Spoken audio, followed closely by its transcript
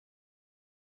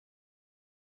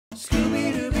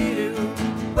Scooby Doo,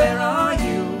 where are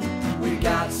you? We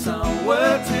got some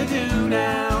work to do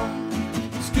now.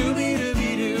 Scooby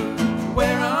Doo,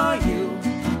 where are you?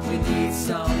 We need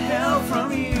some help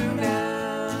from you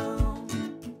now.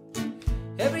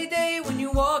 Every day when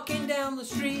you're walking down the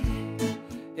street,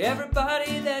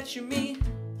 everybody that you meet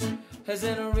has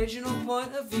an original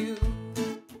point of view.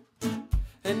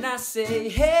 And I say,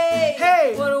 hey,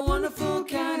 hey, what a wonderful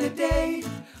kind of day,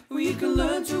 where you can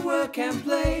learn to work and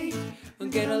play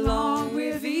and get along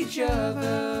with each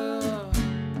other.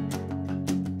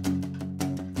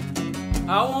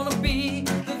 I wanna be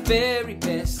the very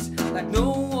best, like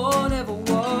no one ever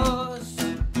was.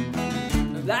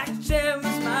 Like Gem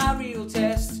is my real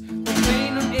test, the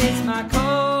trainer is my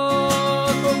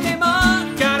cause.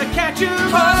 Pokemon, gotta catch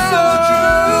 'em all. So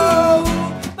all. true,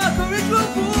 my courage will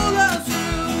pull us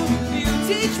through. You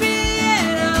teach me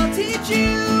and I'll teach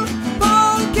you.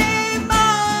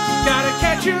 Pokemon, Gotta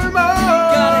catch 'em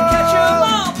all. gotta catch 'em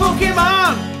all.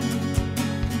 Pokemon.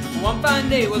 One fine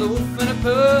day with a wolf and a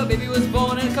pug, baby was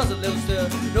born and it caused a little stir.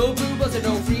 No blue buzzer,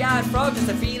 no free-eyed frog, just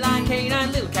a feline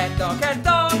canine little cat dog.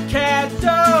 CatDog,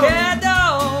 CatDog.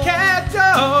 CatDog,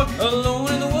 CatDog.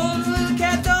 alone in the woods, little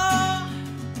cat dog.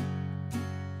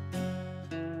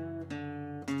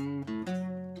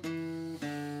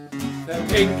 The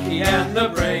pinky and the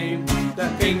brain, the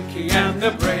pinky and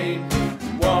the brain.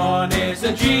 One is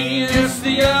a genius,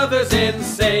 the other's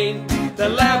insane. The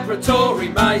laboratory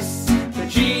mice, the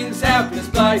genes have been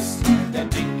spliced. The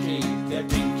pinky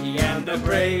and the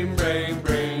brain, brain,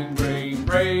 brain, brain,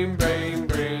 brain, brain,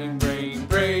 brain, brain,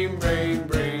 brain, brain,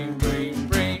 brain, brain,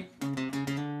 brain.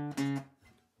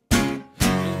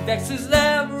 In Dexters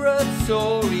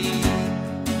Labratory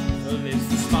lives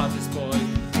the smartest boy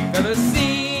you've ever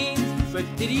seen. But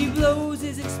did he blows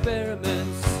his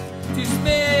experiments to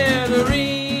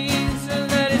smithereens, and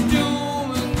that is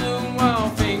doom and gloom while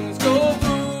things go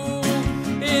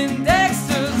boom in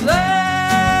Dexter's lab.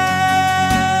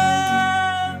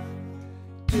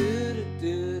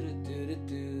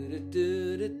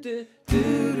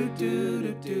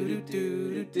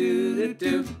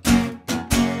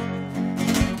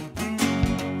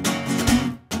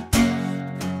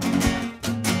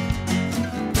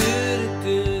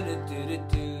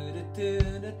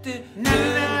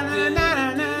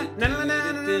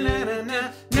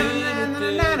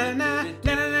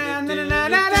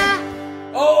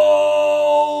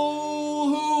 Oh,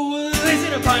 who lives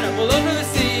in a pineapple under the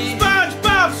sea?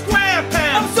 Spongebob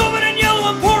Squarepants. Absorbent and yellow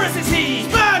and porous is he.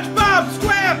 Spongebob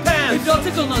Squarepants. If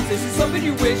optical nonsense is something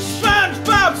you wish,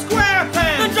 Spongebob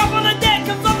Squarepants. the drop on the deck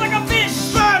comes up like a fish.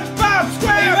 Spongebob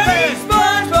Are you ready? Squarepants.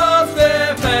 SpongeBob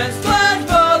SquarePants,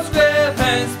 SpongeBob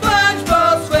SquarePants,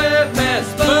 SpongeBob SquarePants,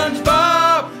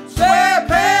 SpongeBob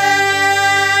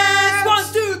SquarePants. 1,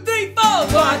 2, 3, 4.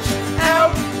 Watch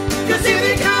out, 'cause here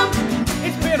they come.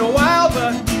 It's been a while,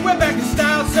 but we're back in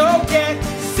style, so get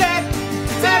set.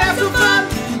 Let's have some fun.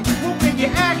 We'll bring you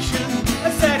action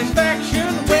and satisfaction.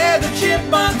 We're the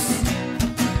Chipmunks.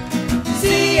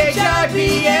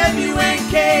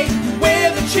 CHIPMUNK.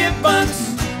 We're the Chipmunks.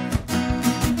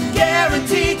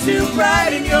 Guaranteed to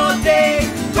brighten your day.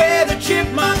 We're the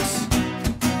Chipmunks.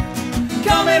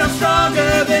 Coming on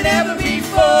stronger than ever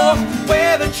before.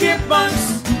 We're the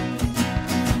Chipmunks.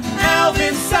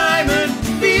 Alvin, Simon,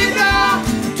 Theodore.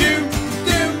 Do,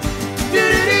 do, do, do,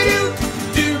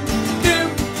 do, do,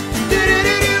 do,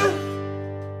 do, do,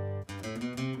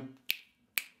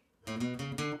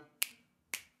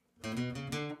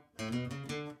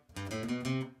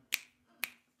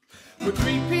 We're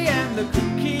creepy and the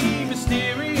kooky,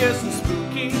 mysterious and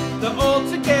spooky. The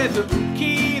altogether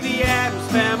ooky, the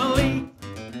Addams Family.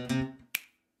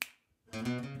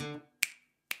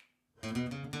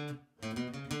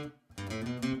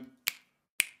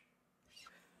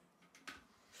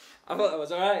 I thought that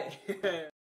was alright.